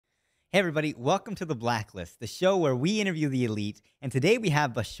Hey everybody, welcome to The Blacklist, the show where we interview the elite, and today we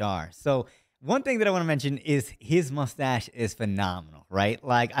have Bashar. So one thing that I want to mention is his mustache is phenomenal, right?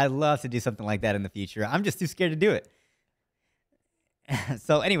 Like, I'd love to do something like that in the future. I'm just too scared to do it.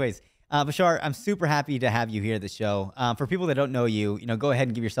 So anyways, Bashar, I'm super happy to have you here at the show. For people that don't know you, go ahead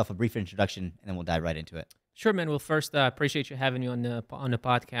and give yourself a brief introduction, and then we'll dive right into it. Sure, man. Well, first, appreciate you having me on the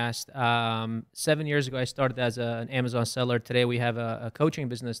podcast. 7 years ago, I started as an Amazon seller. Today, we have a coaching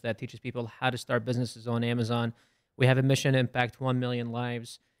business that teaches people how to start businesses on Amazon. We have a mission to impact 1 million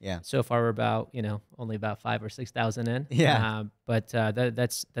lives. Yeah. So far, we're about only about 5,000 or 6,000 in. Yeah. But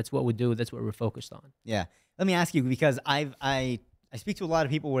that's what we do. That's what we're focused on. Yeah. Let me ask you, because I speak to a lot of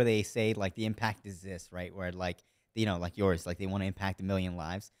people where they say like the impact is this, right? Where like yours, like they want to impact 1 million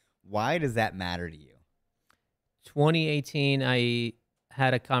lives. Why does that matter to you? 2018, I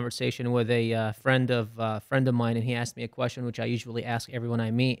had a conversation with a friend of mine, and he asked me a question which I usually ask everyone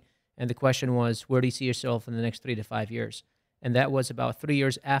I meet. And the question was, where do you see yourself in the next 3 to 5 years? And that was about 3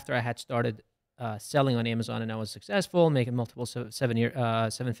 years after I had started selling on Amazon, and I was successful, making multiple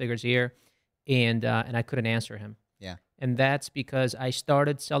seven figures a year, and I couldn't answer him. Yeah. And that's because I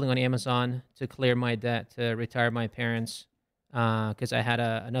started selling on Amazon to clear my debt, to retire my parents, because I had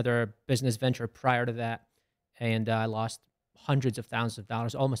another business venture prior to that. And I lost hundreds of thousands of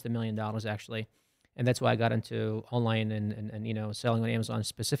dollars, almost $1 million actually. And that's why I got into online and selling on Amazon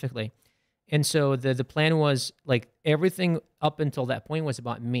specifically. And so the plan was like everything up until that point was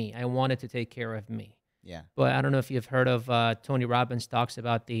about me. I wanted to take care of me. Yeah. But I don't know if you've heard of Tony Robbins talks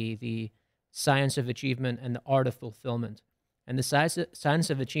about the science of achievement and the art of fulfillment. And the science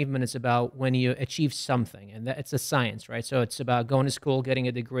of achievement is about when you achieve something, and it's a science, right? So it's about going to school, getting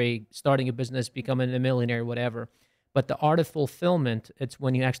a degree, starting a business, becoming a millionaire, whatever. But the art of fulfillment, it's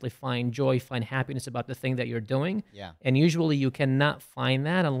when you actually find joy, find happiness about the thing that you're doing. Yeah. And usually you cannot find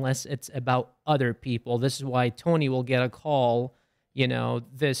that unless it's about other people. This is why Tony will get a call,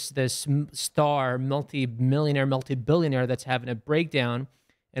 this star, multi-millionaire, multi-billionaire that's having a breakdown.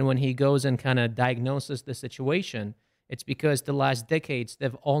 And when he goes and kind of diagnoses the situation, it's because the last decades,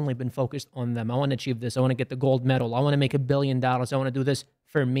 they've only been focused on them. I want to achieve this. I want to get the gold medal. I want to make $1 billion. I want to do this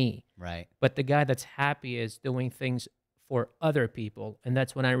for me. Right. But the guy that's happy is doing things for other people. And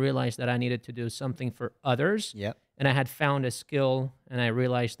that's when I realized that I needed to do something for others. Yep. And I had found a skill, and I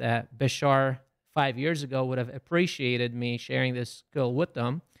realized that Bashar 5 years ago would have appreciated me sharing this skill with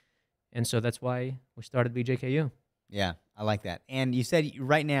them. And so that's why we started BJKU. Yeah, I like that. And you said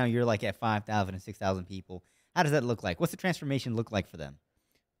right now you're like at 5,000 and 6,000 people. How does that look like? What's the transformation look like for them?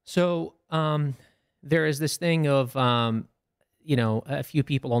 So there is this thing of, a few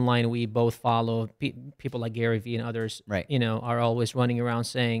people online we both follow, people like Gary Vee and others, right? Are always running around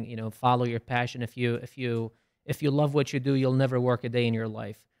saying, follow your passion. If you love what you do, you'll never work a day in your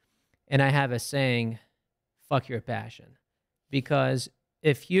life. And I have a saying, fuck your passion, because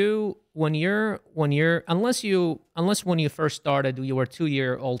unless when you first started, you were a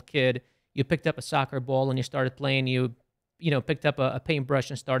 2-year-old kid. You picked up a soccer ball and you started playing, you picked up a paintbrush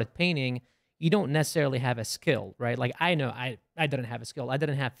and started painting, you don't necessarily have a skill, right? Like I know I didn't have a skill.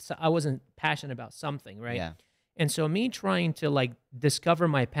 I wasn't passionate about something, right? Yeah. And so me trying to like discover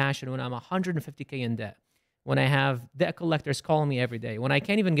my passion when I'm $150K in debt, when I have debt collectors calling me every day, when I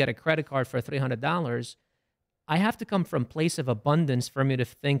can't even get a credit card for $300, I have to come from a place of abundance for me to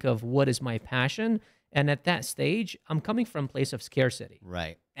think of what is my passion. And at that stage, I'm coming from a place of scarcity.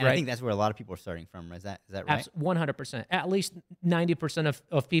 Right. And I think that's where a lot of people are starting from. Is that right? 100%. At least 90%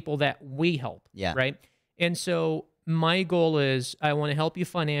 of people that we help. Yeah. Right. And so my goal is I want to help you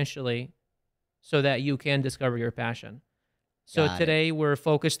financially so that you can discover your passion. So today we're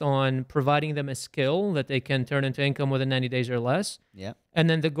focused on providing them a skill that they can turn into income within 90 days or less. Yeah. And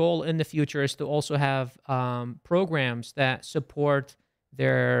then the goal in the future is to also have programs that support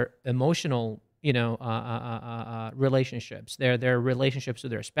their emotional relationships, their relationships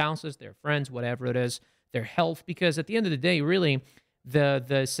with their spouses, their friends, whatever it is, their health. Because at the end of the day, really,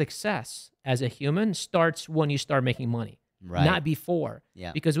 the success as a human starts when you start making money, right? Not before.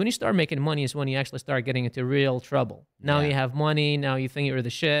 Yeah. Because when you start making money is when you actually start getting into real trouble. Now you have money. Now you think you're the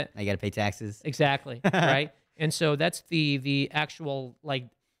shit. Now you got to pay taxes. Exactly. Right. And so that's the actual like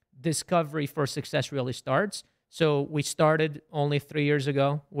discovery for success really starts. So we started only 3 years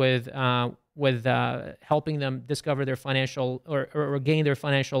ago with helping them discover their financial or gain their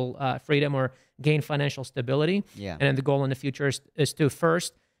financial freedom or gain financial stability. Yeah. And then the goal in the future is to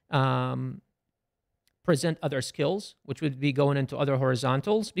first present other skills, which would be going into other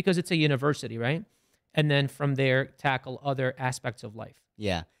horizontals because it's a university, right? And then from there, tackle other aspects of life.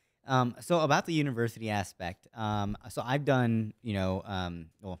 Yeah. So about the university aspect, so I've done,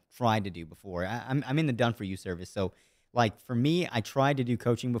 well, tried to do before. I'm in the done for you service. So, like for me, I tried to do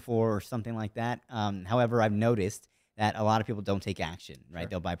coaching before or something like that. However, I've noticed that a lot of people don't take action. Right? Sure.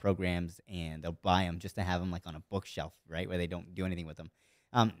 They'll buy programs and they'll buy them just to have them like on a bookshelf, right, where they don't do anything with them.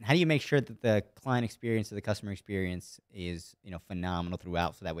 How do you make sure that the client experience or the customer experience is, phenomenal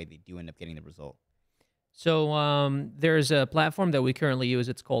throughout, so that way they do end up getting the result? So there's a platform that we currently use.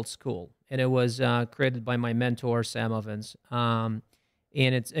 It's called School, and it was created by my mentor Sam Ovens.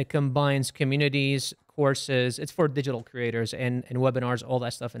 And it combines communities, courses. It's for digital creators and webinars, all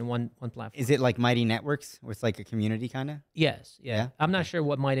that stuff in one platform. Is it like Mighty Networks, where it's like a community kind of? Yes, yeah. Yeah. I'm not Okay. sure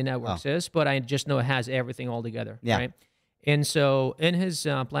what Mighty Oh, Networks is, but I just know it has everything all together, yeah. right? And so in his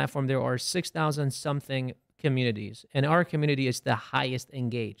platform, there are 6,000 something communities, and our community is the highest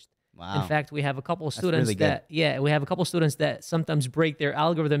engaged. In Wow. fact, we have a couple of That's students really good. yeah, we have a couple of students that sometimes break their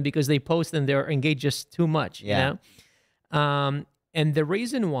algorithm because they post and they're engaged just too much, you Yeah. know? And the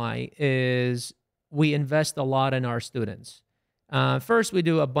reason why is we invest a lot in our students. First, we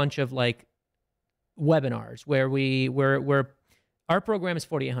do a bunch of like webinars where our program is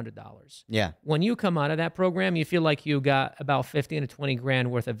 $4,800. Yeah. When you come out of that program, you feel like you got about 15 to 20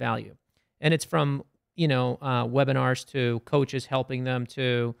 grand worth of value, and it's from webinars to coaches helping them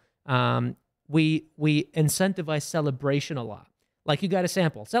to we incentivize celebration a lot. Like you got a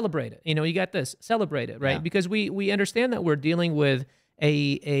sample, celebrate it. You got this, celebrate it, right? Yeah. Because we understand that we're dealing with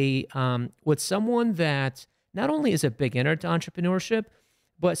with someone that not only is a beginner to entrepreneurship,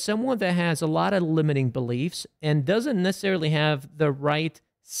 but someone that has a lot of limiting beliefs and doesn't necessarily have the right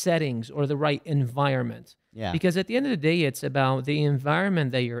settings or the right environment. Yeah. Because at the end of the day, it's about the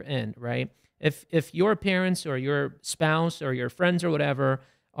environment that you're in, right? If your parents or your spouse or your friends or whatever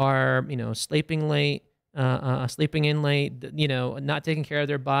are, sleeping late, sleeping in late, not taking care of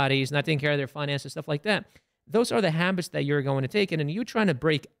their bodies, not taking care of their finances, stuff like that, those are the habits that you're going to take. And then you trying to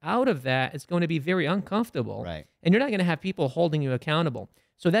break out of that, it's going to be very uncomfortable. Right. And you're not going to have people holding you accountable.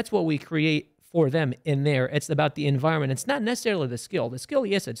 So that's what we create for them in there. It's about the environment. It's not necessarily the skill. The skill,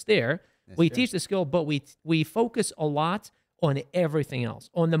 yes, it's there. That's We true. teach the skill, but we focus a lot on everything else,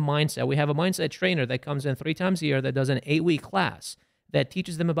 on the mindset. We have a mindset trainer that comes in 3 times a year that does an 8-week class that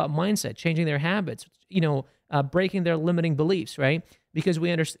teaches them about mindset, changing their habits, breaking their limiting beliefs, right? Because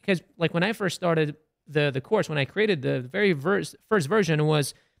we understand, because like when I first started the course, when I created the very first version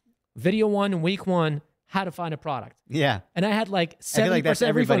was video 1, week 1, how to find a product. Yeah. And I had like I feel like that's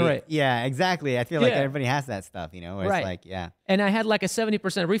 70% refund everybody. rate. Yeah, exactly. I feel like Yeah. everybody has that stuff, where Right. it's like, yeah. And I had like a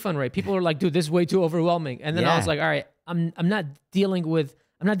 70% refund rate. People were like, dude, this is way too overwhelming. And then I was Yeah. like, all right, I'm not dealing with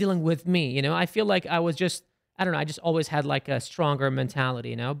me. I feel like I was just, I don't know, I just always had like a stronger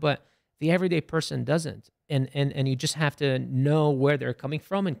mentality, but the everyday person doesn't. And you just have to know where they're coming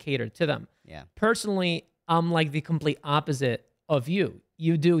from and cater to them. Yeah. Personally, I'm like the complete opposite of you.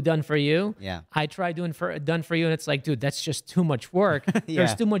 You do done for you. Yeah. I try doing done for you, and it's like, dude, that's just too much work. Yeah.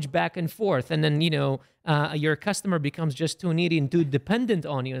 There's too much back and forth, and then your customer becomes just too needy and too dependent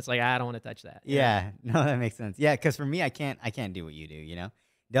on you. It's like I don't want to touch that. Yeah. No, that makes sense. Yeah, because for me, I can't do what you do.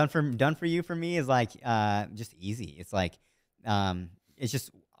 Done for you for me is like just easy. It's like it's just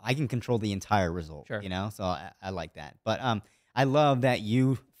I can control the entire result. Sure. So I like that. But I love that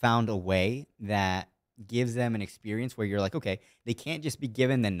you found a way that gives them an experience where you're like, okay, they can't just be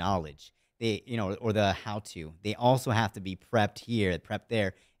given the knowledge, or the how to. They also have to be prepped here, prepped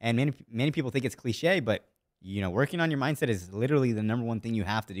there. And many people think it's cliche, but working on your mindset is literally the number one thing you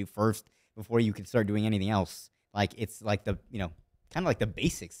have to do first before you can start doing anything else. Like it's like the kind of like the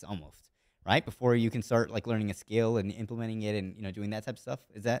basics almost, right? Before you can start like learning a skill and implementing it and doing that type of stuff.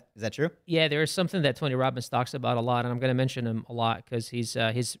 Is that true? Yeah, there is something that Tony Robbins talks about a lot, and I'm going to mention him a lot because he's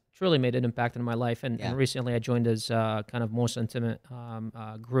truly made an impact in my life. And, Yeah. and recently I joined his kind of most intimate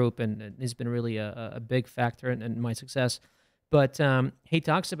group, and he's been really a big factor in my success. But he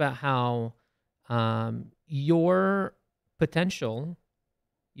talks about how your potential,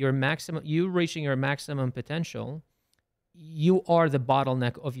 you reaching your maximum potential, you are the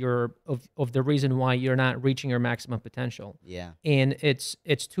bottleneck of the reason why you're not reaching your maximum potential. Yeah. And it's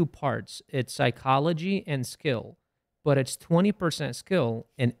 2 parts. It's psychology and skill, but it's 20% skill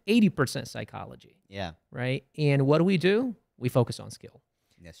and 80% psychology, Yeah. right? And what do? We focus on skill.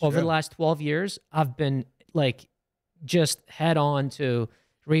 That's Over true. the last 12 years, I've been like just head on to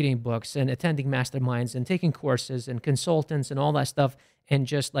reading books and attending masterminds and taking courses and consultants and all that stuff and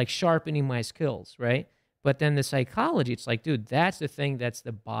just like sharpening my skills, right? But then the psychology, it's like, dude, that's the thing that's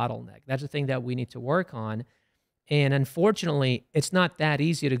the bottleneck. That's the thing that we need to work on. And unfortunately, it's not that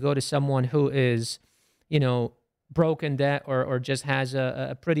easy to go to someone who is, broken debt or just has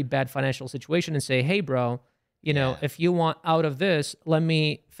a pretty bad financial situation and say, hey, bro, you know, Yeah. if you want out of this, let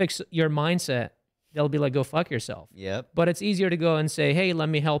me fix your mindset. They'll be like, go fuck yourself. Yep. But it's easier to go and say, hey, let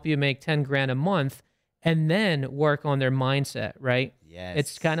me help you make 10 grand a month and then work on their mindset, right? Yes.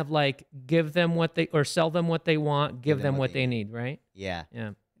 It's kind of like give them what they, or sell them what they want, give them what they need, right? Yeah.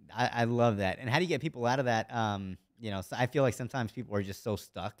 Yeah. I love that. And how do you get people out of that? You know, so I feel like sometimes people are just so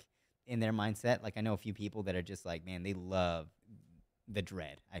stuck in their mindset. Like I know a few people that are just like, man, they love the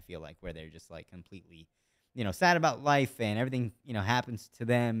dread. I feel like where they're just like completely, you know, sad about life and everything, you know, happens to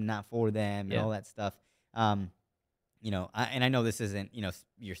them, not for them, and Yeah. all that stuff. You know, and I know this isn't, you know,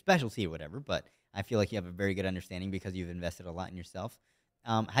 your specialty or whatever, but I feel like you have a very good understanding because you've invested a lot in yourself.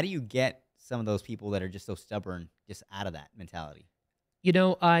 How do you get some of those people that are just so stubborn just out of that mentality? You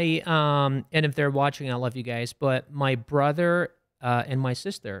know, and if they're watching, I love you guys, but my brother and my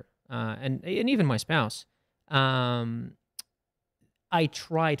sister, and even my spouse, um, I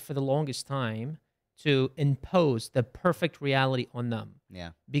tried for the longest time to impose the perfect reality on them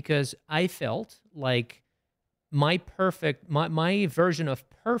Yeah. because I felt like my version of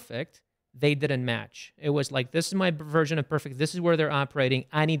perfect, they didn't match. It was like, this is my version of perfect. This is where they're operating.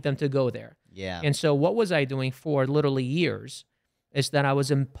 I need them to go there. Yeah. And so what was I doing for literally years is that I was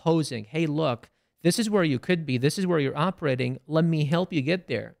imposing, hey, look, this is where you could be. This is where you're operating. Let me help you get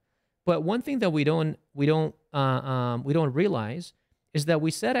there. But one thing that we don't realize is that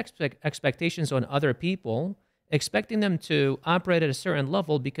we set expectations on other people, expecting them to operate at a certain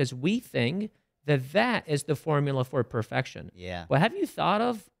level because we think that that is the formula for perfection. Yeah. But have you thought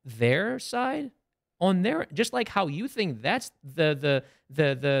of their side? On their, just like how you think that's the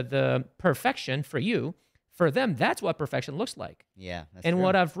perfection for you, for them, that's what perfection looks like. Yeah. That's And true.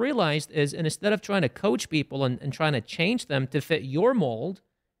 what I've realized is, and instead of trying to coach people and trying to change them to fit your mold,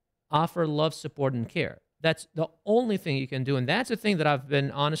 offer love, support, and care. That's the only thing you can do. And that's the thing that I've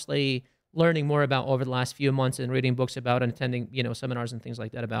been honestly learning more about over the last few months and reading books about and attending, you know, seminars and things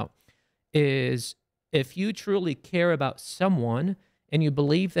like that about, is if you truly care about someone and you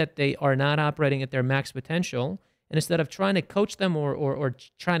believe that they are not operating at their max potential, and instead of trying to coach them or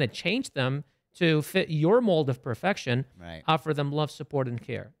trying to change them to fit your mold of perfection, Right. offer them love, support, and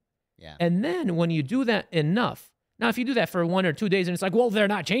care. Yeah. And then when you do that enough, now if you do that for 1 or 2 days and it's like, well, they're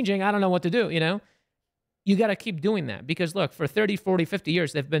not changing, I don't know what to do, you know, you got to keep doing that because look, for 30, 40, 50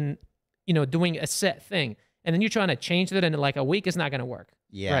 years, they've been, you know, doing a set thing. And then you're trying to change it in like a week, it's not going to work.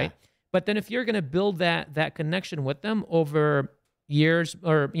 Yeah. Right. But then if you're going to build that connection with them over years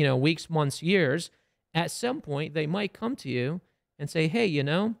or, you know, weeks, months, years, at some point they might come to you and say, hey, you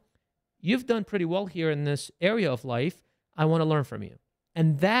know, you've done pretty well here in this area of life. I want to learn from you.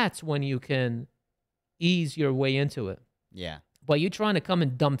 And that's when you can ease your way into it. Yeah. But you trying to come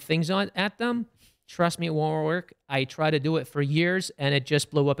and dump things at them, trust me, it won't work. I tried to do it for years and it just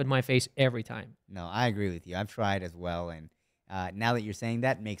blew up in my face every time. No, I agree with you. I've tried as well, and now that you're saying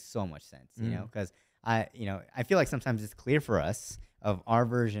that, makes so much sense. You know, because I feel like sometimes it's clear for us of our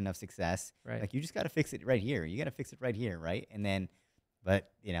version of success. Right. Like you just got to fix it right here. You got to fix it right here, right? And then,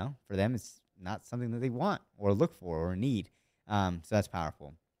 but you know, for them, it's not something that they want or look for or need. So that's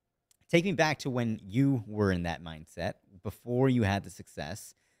powerful. Take me back to when you were in that mindset before you had the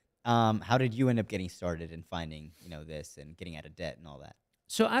success. How did you end up getting started and finding, you know, this and getting out of debt and all that?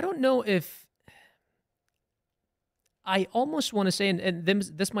 So I don't know if I almost want to say, and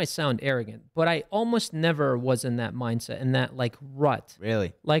this might sound arrogant, but I almost never was in that mindset, in that like rut.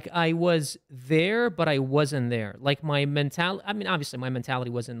 Really? Like I was there, but I wasn't there. Like my mentality, I mean, obviously my mentality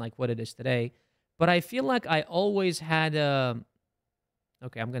wasn't like what it is today, but I feel like I always had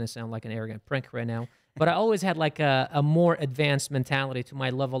okay, I'm going to sound like an arrogant prick right now, but I always had like a more advanced mentality to my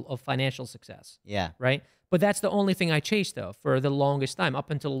level of financial success. Yeah. Right? But that's the only thing I chased though for the longest time,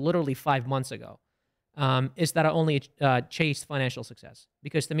 up until literally 5 months ago. Is that I only chased financial success,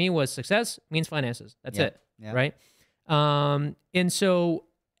 because to me was success means finances. That's Yep. it, Yep. right? And so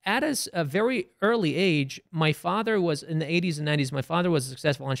at a very early age, my father was in the 80s and 90s. My father was a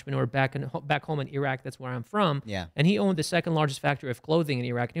successful entrepreneur back home in Iraq. That's where I'm from. Yeah. And he owned the second largest factory of clothing in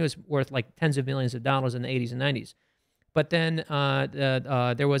Iraq. And he was worth like tens of millions of dollars in the 80s and 90s. But then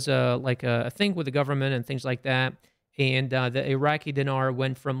there was a thing with the government and things like that. And the Iraqi dinar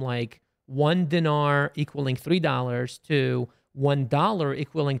went from like $1 dinar equaling $3 to $1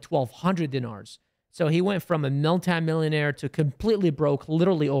 equaling 1,200 dinars. So he went from a multi-millionaire to completely broke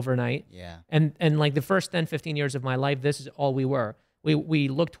literally overnight. Yeah. And like the first 10, 15 years of my life, this is all we were. We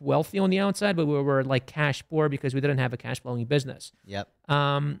looked wealthy on the outside, but we were like cash poor because we didn't have a cash flowing business. Yep.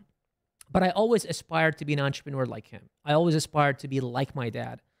 But I always aspired to be an entrepreneur like him. I always aspired to be like my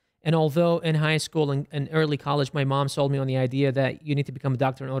dad. And although in high school and early college, my mom sold me on the idea that you need to become a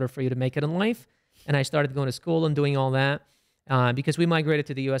doctor in order for you to make it in life, and I started going to school and doing all that because we migrated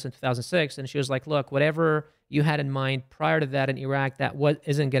to the U.S. in 2006, and she was like, look, whatever you had in mind prior to that in Iraq, that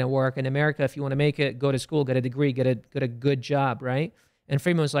isn't going to work. In America, if you want to make it, go to school, get a degree, get a good job, right? And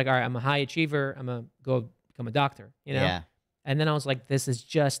Freeman was like, all right, I'm a high achiever. I'm going to go become a doctor, you know? Yeah. And then I was like, this is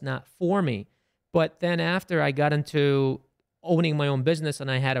just not for me. But then after I got into owning my own business and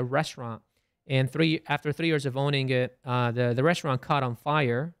I had a restaurant, and after 3 years of owning it, the restaurant caught on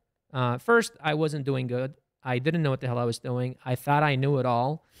fire. First, I wasn't doing good. I didn't know what the hell I was doing. I thought I knew it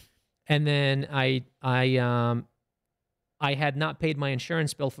all. And then I had not paid my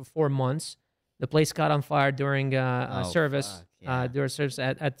insurance bill for 4 months. The place caught on fire during service, during service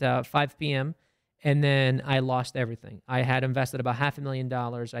at 5 p.m. And then I lost everything. I had invested about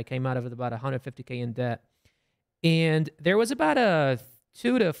 $500,000. I came out of it about $150K in debt. And there was about a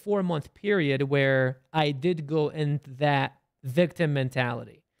 2 to 4 month period where I did go into that victim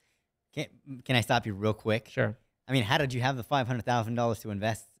mentality. Can I stop you real quick? Sure. I mean, how did you have the $500,000 to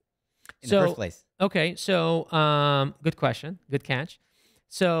invest in the first place? Okay, so good question, good catch.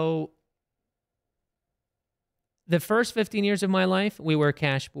 So the first 15 years of my life, we were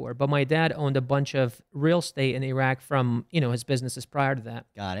cash poor, but my dad owned a bunch of real estate in Iraq from, his businesses prior to that.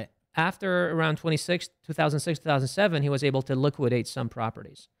 Got it. After around 2006, 2007, he was able to liquidate some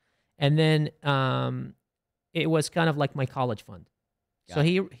properties. And then it was kind of like my college fund. So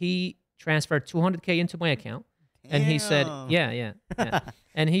he transferred $200K into my account. And he said, yeah.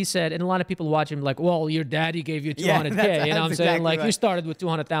 And he said, and a lot of people watch him like, well, your daddy gave you $200K. Yeah, You know what I'm saying? exactly Like, right. you started with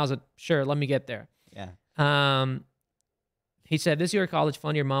 200,000. Sure, let me get there. Yeah. He said, this is your college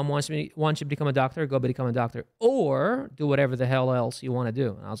fund. Your mom wants you to become a doctor. Go become a doctor. Or do whatever the hell else you want to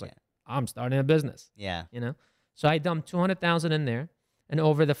do. And I was like, I'm starting a business. Yeah. So I dumped 200,000 in there. And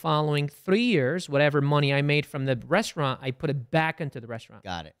over the following 3 years, whatever money I made from the restaurant, I put it back into the restaurant.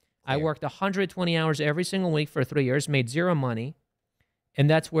 Got it. I worked 120 hours every single week for 3 years, made zero money. And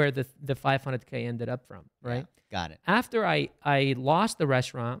that's where the 500K ended up from, right? Yeah, got it. After I lost the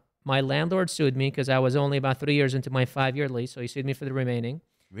restaurant, my landlord sued me because I was only about 3 years into my 5-year lease. So he sued me for the remaining.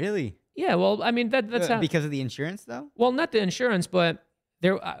 Really? Yeah, well, I mean, that's how. Because of the insurance, though? Well, not the insurance, but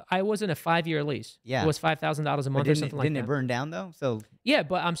I was in a 5-year lease. Yeah. It was $5,000 a month or something like that. Didn't it burn down, though? So. Yeah,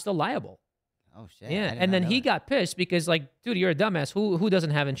 but I'm still liable. Oh, shit. Yeah, and then he got pissed because, like, dude, you're a dumbass. Who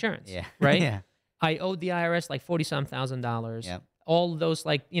doesn't have insurance? Yeah. Right? Yeah. I owed the IRS like $40,000. Yeah. All those,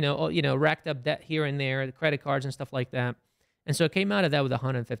 like, racked up debt here and there, the credit cards and stuff like that. And so it came out of that with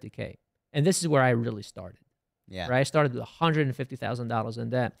 $150K. And this is where I really started. Yeah. Right? I started with $150,000 in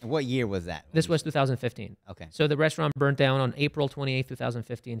debt. And what year was that? This was 2015. Okay. So the restaurant burnt down on April 28th,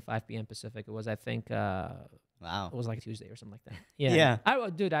 2015, 5 p.m. Pacific. It was, I think, wow. it was like a Tuesday or something like that. Yeah. Yeah.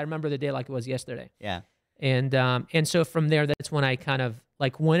 Dude, I remember the day like it was yesterday. Yeah. And so from there, that's when I kind of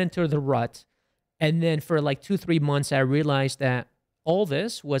like went into the rut. And then for like 2-3 months, I realized that all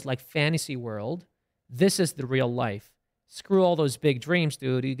this was like fantasy world. This is the real life. Screw all those big dreams,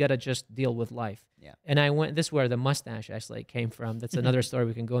 dude. You got to just deal with life. Yeah. And this is where the mustache actually came from. That's another story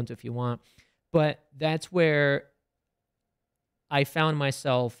we can go into if you want. But that's where I found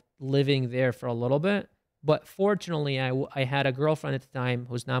myself living there for a little bit. But fortunately, I had a girlfriend at the time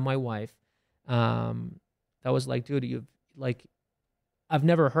who's not my wife. That was like, dude, I've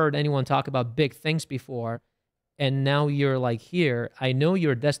never heard anyone talk about big things before. And now you're like here. I know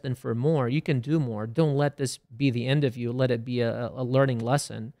you're destined for more. You can do more. Don't let this be the end of you. Let it be a learning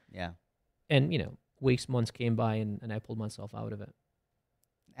lesson. Yeah. And, weeks, months came by and I pulled myself out of it.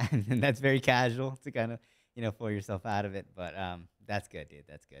 And that's very casual to kind of, pull yourself out of it. But that's good, dude.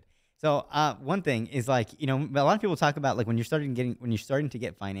 That's good. So one thing is like, a lot of people talk about like when you're starting to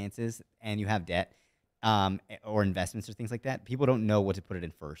get finances and you have debt or investments or things like that, people don't know what to put it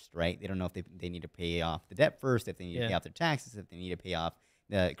in first, right? They don't know if they need to pay off the debt first, if they need to pay off their taxes, if they need to pay off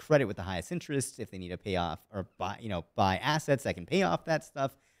the credit with the highest interest, if they need to pay off or buy assets that can pay off that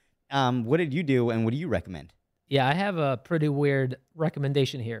stuff. What did you do and what do you recommend? Yeah, I have a pretty weird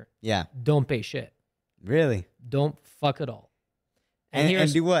recommendation here. Yeah. Don't pay shit. Really? Don't fuck it all.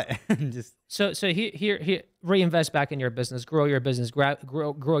 And do what? Just so here, reinvest back in your business, grow your business,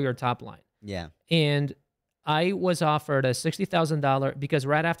 grow your top line. Yeah. And I was offered a $60,000 because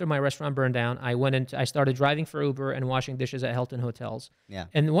right after my restaurant burned down, I started driving for Uber and washing dishes at Hilton hotels. Yeah.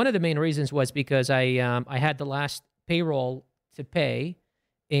 And one of the main reasons was because I had the last payroll to pay,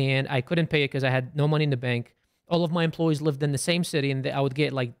 and I couldn't pay it because I had no money in the bank. All of my employees lived in the same city, and I would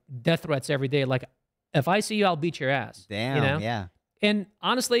get like death threats every day. Like, if I see you, I'll beat your ass. Damn. Yeah. And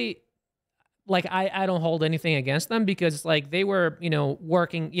honestly, like I don't hold anything against them because like they were,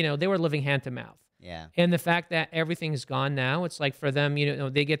 working, they were living hand to mouth. Yeah. And the fact that everything's gone now, it's like for them,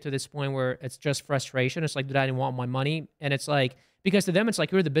 they get to this point where it's just frustration. It's like, dude, I didn't want my money. And it's like, because to them, it's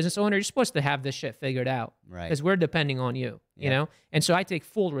like, you're the business owner. You're supposed to have this shit figured out. Right. Because we're depending on you, you know? And so I take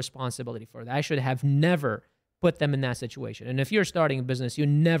full responsibility for that. I should have never put them in that situation. And if you're starting a business, you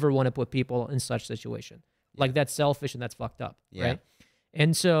never want to put people in such situation. Like that's selfish and that's fucked up. Yeah. Right.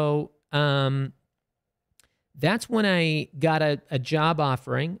 And so that's when I got a job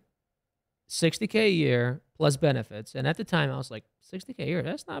offering $60K a year plus benefits. And at the time I was like, $60K a year,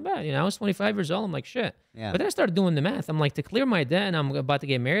 that's not bad. I was 25 years old. I'm like, shit. Yeah. But then I started doing the math. I'm like, to clear my debt, and I'm about to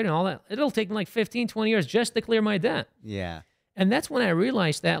get married and all that, it'll take me like 15, 20 years just to clear my debt. Yeah. And that's when I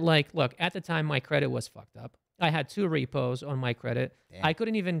realized that, like, look, at the time my credit was fucked up. I had 2 repos on my credit. Damn. I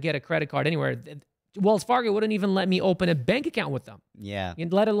couldn't even get a credit card anywhere. Wells Fargo wouldn't even let me open a bank account with them. Yeah.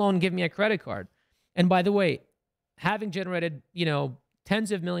 Let alone give me a credit card. And by the way, having generated,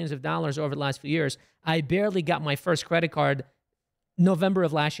 tens of millions of dollars over the last few years, I barely got my first credit card November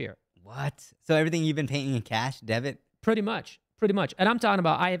of last year. What? So everything you've been paying in cash, debit? Pretty much. And I'm talking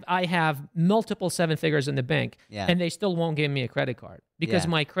about I have multiple 7 figures in the bank, and they still won't give me a credit card because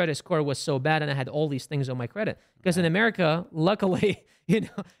my credit score was so bad, and I had all these things on my credit. Because in America, luckily,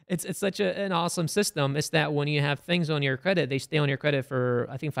 it's such an awesome system. It's that when you have things on your credit, they stay on your credit for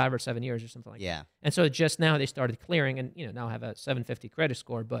I think 5 or 7 years or something like that. And so just now they started clearing, and now I have a 750 credit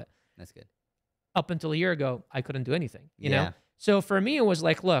score. But that's good. Up until a year ago, I couldn't do anything. You know. So for me, it was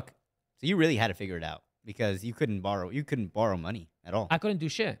like, look. So you really had to figure it out because you couldn't borrow money at all. I couldn't do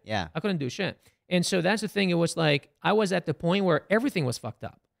shit. Yeah. I couldn't do shit. And so that's the thing. It was like, I was at the point where everything was fucked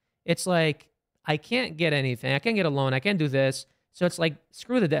up. It's like, I can't get anything. I can't get a loan. I can't do this. So it's like,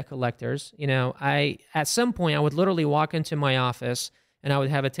 screw the debt collectors. At some point I would literally walk into my office and I would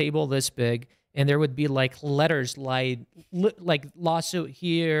have a table this big and there would be like letters like lawsuit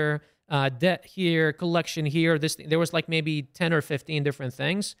here, debt here, collection here. There was like maybe 10 or 15 different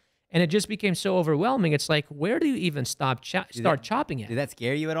things. And it just became so overwhelming. It's like, where do you even start chopping at? Did that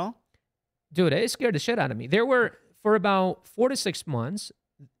scare you at all? Dude, it scared the shit out of me. There were, for about 4 to 6 months,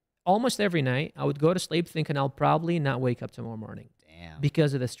 almost every night, I would go to sleep thinking I'll probably not wake up tomorrow morning. Damn.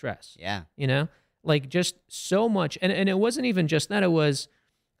 Because of the stress. Yeah. Like just so much. And it wasn't even just that. It was,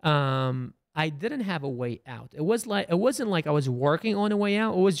 I didn't have a way out. It wasn't like I was working on a way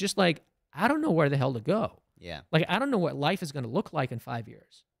out. It was just like, I don't know where the hell to go. Yeah. Like, I don't know what life is going to look like in 5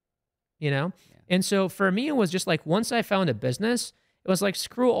 years. Yeah. And so for me, it was just like, once I found a business, it was like,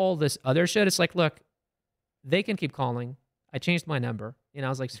 screw all this other shit. It's like, look, they can keep calling. I changed my number. I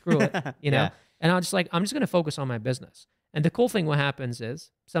was like, screw it, Yeah. And I was just like, I'm just going to focus on my business. And the cool thing, what happens is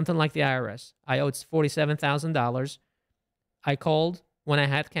something like the IRS, I owed $47,000. I called when I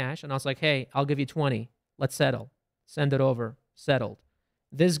had cash and I was like, hey, I'll give you 20. Let's settle. Send it over. Settled.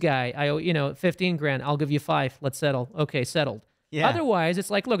 This guy, I owe, 15 grand. I'll give you 5. Let's settle. Okay, settled. Yeah. Otherwise, it's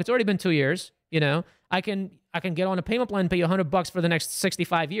like, look, it's already been 2 years. I can get on a payment plan and pay you $100 for the next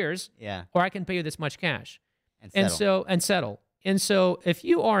 65 years. Yeah. Or I can pay you this much cash. And settle. And so if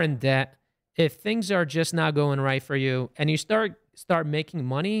you are in debt, if things are just not going right for you and you start making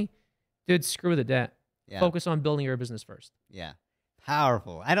money, dude, screw the debt. Yeah. Focus on building your business first. Yeah.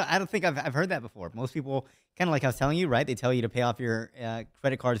 Powerful. I don't think I've heard that before. Most people, kind of like I was telling you, right? They tell you to pay off your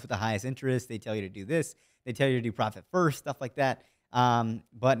credit cards with the highest interest. They tell you to do this. They tell you to do profit first, stuff like that.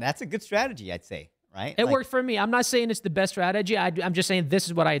 But that's a good strategy, I'd say, right? It worked for me. I'm not saying it's the best strategy. I'm just saying this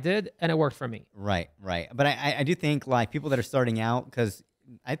is what I did, and it worked for me. Right. But I do think, like, people that are starting out, because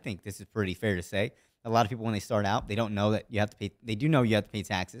I think this is pretty fair to say, a lot of people, when they start out, they don't know that you have to pay. They do know you have to pay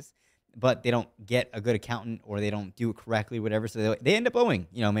taxes, but they don't get a good accountant or they don't do it correctly, whatever. So they end up owing,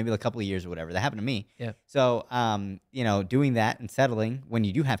 maybe a couple of years or whatever. That happened to me. Yeah. So, doing that and settling when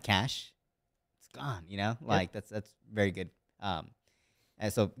you do have cash, it's gone, like that's very good.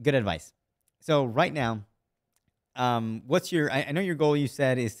 And so good advice. So right now, what's your, I know your goal, you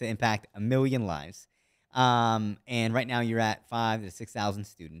said, is to impact 1 million lives. And right now you're at 5,000 to 6,000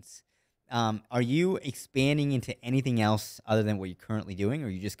 students. Are you expanding into anything else other than what you're currently doing, or are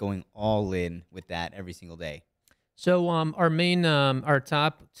you just going all in with that every single day? So our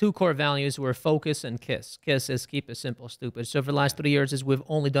top 2 core values were focus and KISS. KISS is keep it simple, stupid. So for the last 3 years, we've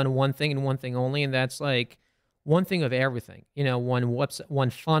only done one thing and one thing only, and that's like one thing of everything. One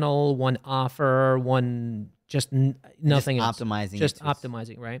funnel, one offer, one nothing else.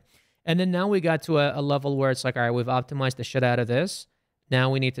 Optimizing, right? And then now we got to a level where it's like, all right, we've optimized the shit out of this.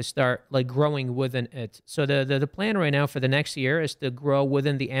 Now we need to start like growing within it. So the plan right now for the next year is to grow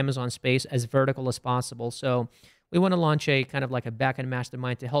within the Amazon space as vertical as possible. So we want to launch a kind of like a back-end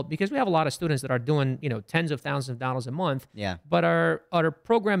mastermind to help, because we have a lot of students that are doing, tens of thousands of dollars a month. Yeah. But our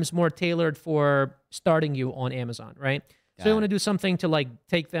program is more tailored for starting you on Amazon, right? So we want to do something to like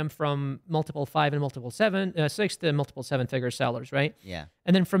take them from multiple 5 and multiple 6 to multiple 7-figure sellers, right? Yeah.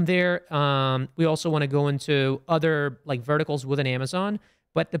 And then from there, we also want to go into other like verticals within Amazon.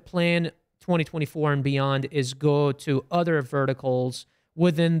 But the plan 2024 and beyond is go to other verticals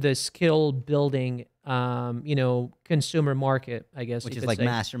within the skill building, consumer market, I guess. Which is like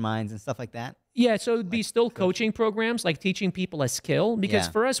masterminds and stuff like that. Yeah, so it'd be still coaching programs, like teaching people a skill, because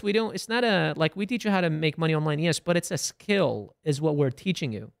for us, it's not we teach you how to make money online, yes, but it's a skill is what we're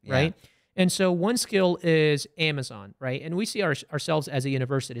teaching you, right? And so one skill is Amazon, right? And we see ourselves as a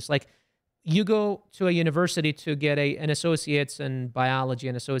university. It's like you go to a university to get an associate's in biology,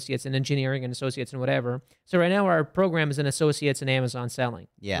 an associate's in engineering, an associate's in whatever. So right now our program is an associate's in Amazon selling,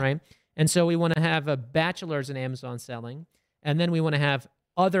 right? And so we want to have a bachelor's in Amazon selling, and then we want to have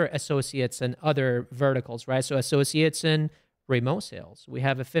other associates in other verticals, right? So associates in remote sales. We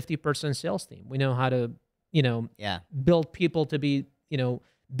have a 50-person sales team. We know how to, build people to be,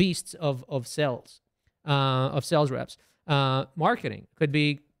 beasts of sales reps. Marketing could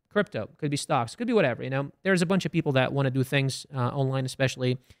be crypto, could be stocks, could be whatever. There's a bunch of people that want to do things online,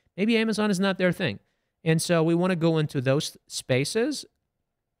 especially. Maybe Amazon is not their thing, and so we want to go into those spaces.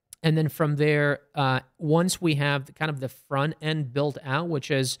 And then from there, once we have kind of the front end built out, which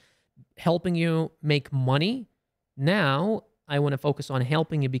is helping you make money, now I want to focus on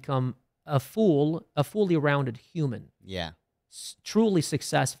helping you become a fully rounded human. Yeah. Truly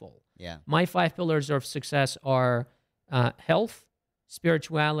successful. Yeah. My 5 pillars of success are health,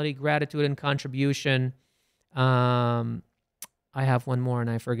 spirituality, gratitude, and contribution. I have one more and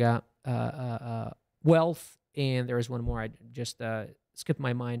I forgot. Wealth, and there is one more. I just skipped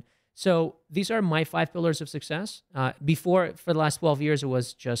my mind. So these are my 5 pillars of success. For the last 12 years, it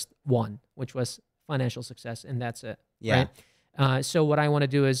was just one, which was financial success, and that's it. Yeah. Right? So what I want to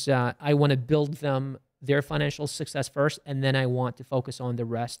do is I want to build their financial success first, and then I want to focus on the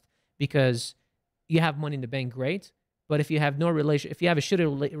rest, because you have money in the bank, great. But if you have if you have a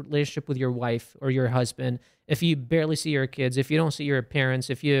shitty relationship with your wife or your husband, if you barely see your kids, if you don't see your parents,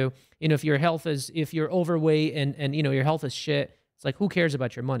 if if you're overweight and your health is shit, it's like, who cares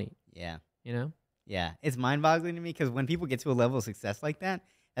about your money? Yeah. Yeah. It's mind-boggling to me, because when people get to a level of success like that,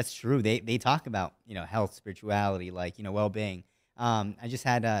 that's true. They talk about, health, spirituality, like, well-being. I just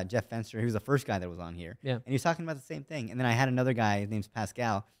had Jeff Fenster, who was the first guy that was on here. Yeah. And he was talking about the same thing. And then I had another guy, his name's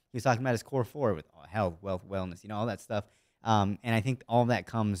Pascal. He was talking about his core 4 with health, wealth, wellness, all that stuff. And I think all that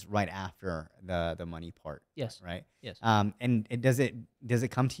comes right after the money part. Yes. Right? Yes. And does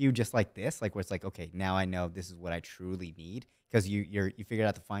it come to you just like this? Like, where it's like, okay, now I know this is what I truly need, because you figured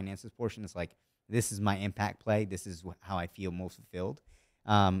out the finances portion. It's like, this is my impact play. This is how I feel most fulfilled.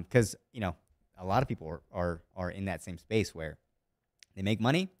 Because, a lot of people are in that same space where they make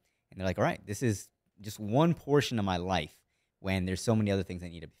money and they're like, all right, this is just one portion of my life, when there's so many other things that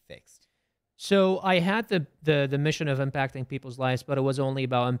need to be fixed. So I had the mission of impacting people's lives, but it was only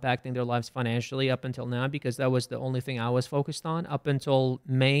about impacting their lives financially up until now, because that was the only thing I was focused on up until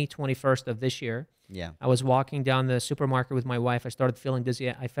May 21st of this year. Yeah. I was walking down the supermarket with my wife. I started feeling dizzy.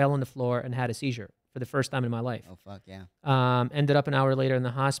 I fell on the floor and had a seizure for the first time in my life. Oh, fuck, yeah. Ended up an hour later in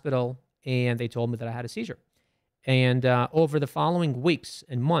the hospital, and they told me that I had a seizure. And over the following weeks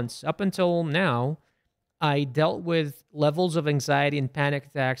and months, up until now, I dealt with levels of anxiety and panic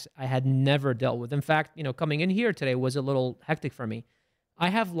attacks I had never dealt with. In fact, coming in here today was a little hectic for me. I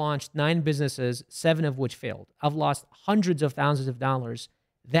have launched 9 businesses, 7 of which failed. I've lost hundreds of thousands of dollars.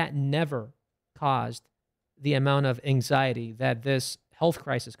 That never caused the amount of anxiety that this health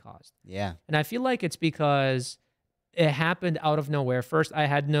crisis caused. Yeah. And I feel like it's because it happened out of nowhere. First, I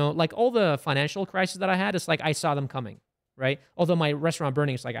had all the financial crises that I had, it's like I saw them coming. Right? Although my restaurant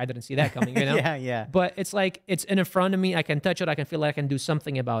burning, it's like I didn't see that coming, Yeah. But it's like it's in front of me. I can touch it. I can feel like I can do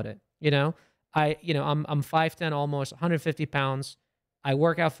something about it. I'm 5'10", almost 150 pounds. I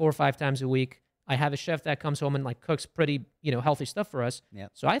work out 4 or 5 times a week. I have a chef that comes home and cooks pretty, healthy stuff for us.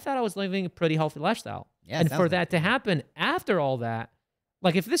 Yep. So I thought I was living a pretty healthy lifestyle. Yeah, and for that to happen after all that,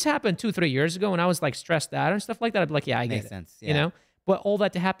 if this happened 2-3 years ago and I was stressed out and stuff like that, I'd be like, yeah, I get Makes it. sense. Yeah. But all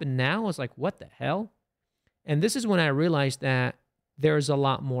that to happen now is like, what the hell? And this is when I realized that there's a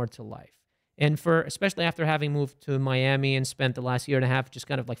lot more to life. And especially after having moved to Miami and spent the last year and a half just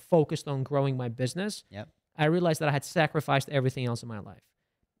kind of focused on growing my business, Yep. I realized that I had sacrificed everything else in my life.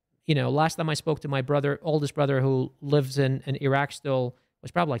 Last time I spoke to my oldest brother, who lives in Iraq still,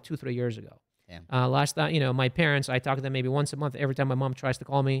 was probably 2-3 years ago. Damn. Last time, my parents, I talk to them maybe once a month. Every time my mom tries to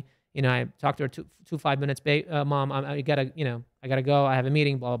call me, I talk to her two 5 minutes. Mom, I gotta, I gotta go. I have a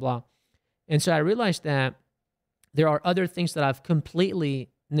meeting, blah, blah, blah. And so I realized that there are other things that I've completely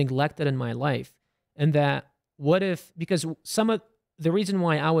neglected in my life. And that because some of the reason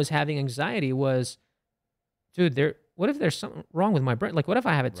why I was having anxiety was, dude, what if there's something wrong with my brain? Like, what if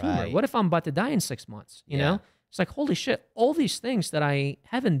I have a tumor? Right. What if I'm about to die in 6 months? You know? It's like, holy shit, all these things that I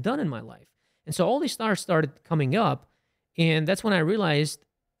haven't done in my life. And so all these stars started coming up. And that's when I realized,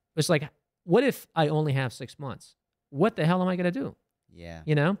 it's like, what if I only have 6 months? What the hell am I going to do? Yeah.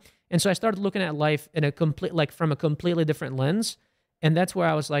 And so I started looking at life in from a completely different lens. And that's where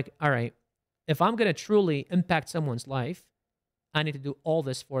I was like, all right, if I'm going to truly impact someone's life, I need to do all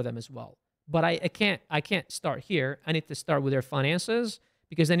this for them as well. But I can't start here. I need to start with their finances,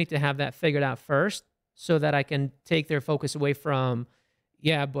 because they need to have that figured out first, so that I can take their focus away from,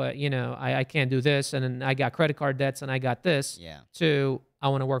 but I can't do this, and then I got credit card debts, and I got this, to I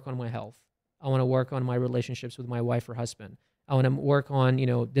want to work on my health. I want to work on my relationships with my wife or husband. I want to work on,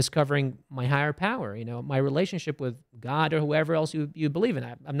 discovering my higher power, my relationship with God or whoever else you believe in.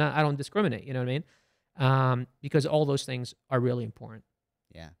 I don't discriminate, you know what I mean? Because all those things are really important.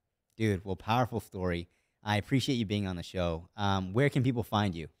 Yeah. Dude, well, powerful story. I appreciate you being on the show. Where can people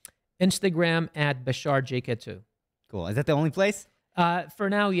find you? Instagram at Bashar J Katou. Cool. Is that the only place? For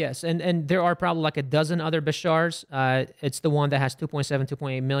now, yes. And there are probably like a dozen other Bashars. It's the one that has 2.7,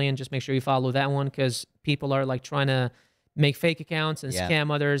 2.8 million. Just make sure you follow that one, because people are like trying to make fake accounts and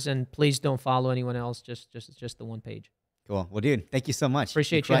scam others. And please don't follow anyone else. Just the one page. Cool. Well, dude, thank you so much.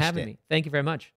 Appreciate you having me. Thank you very much.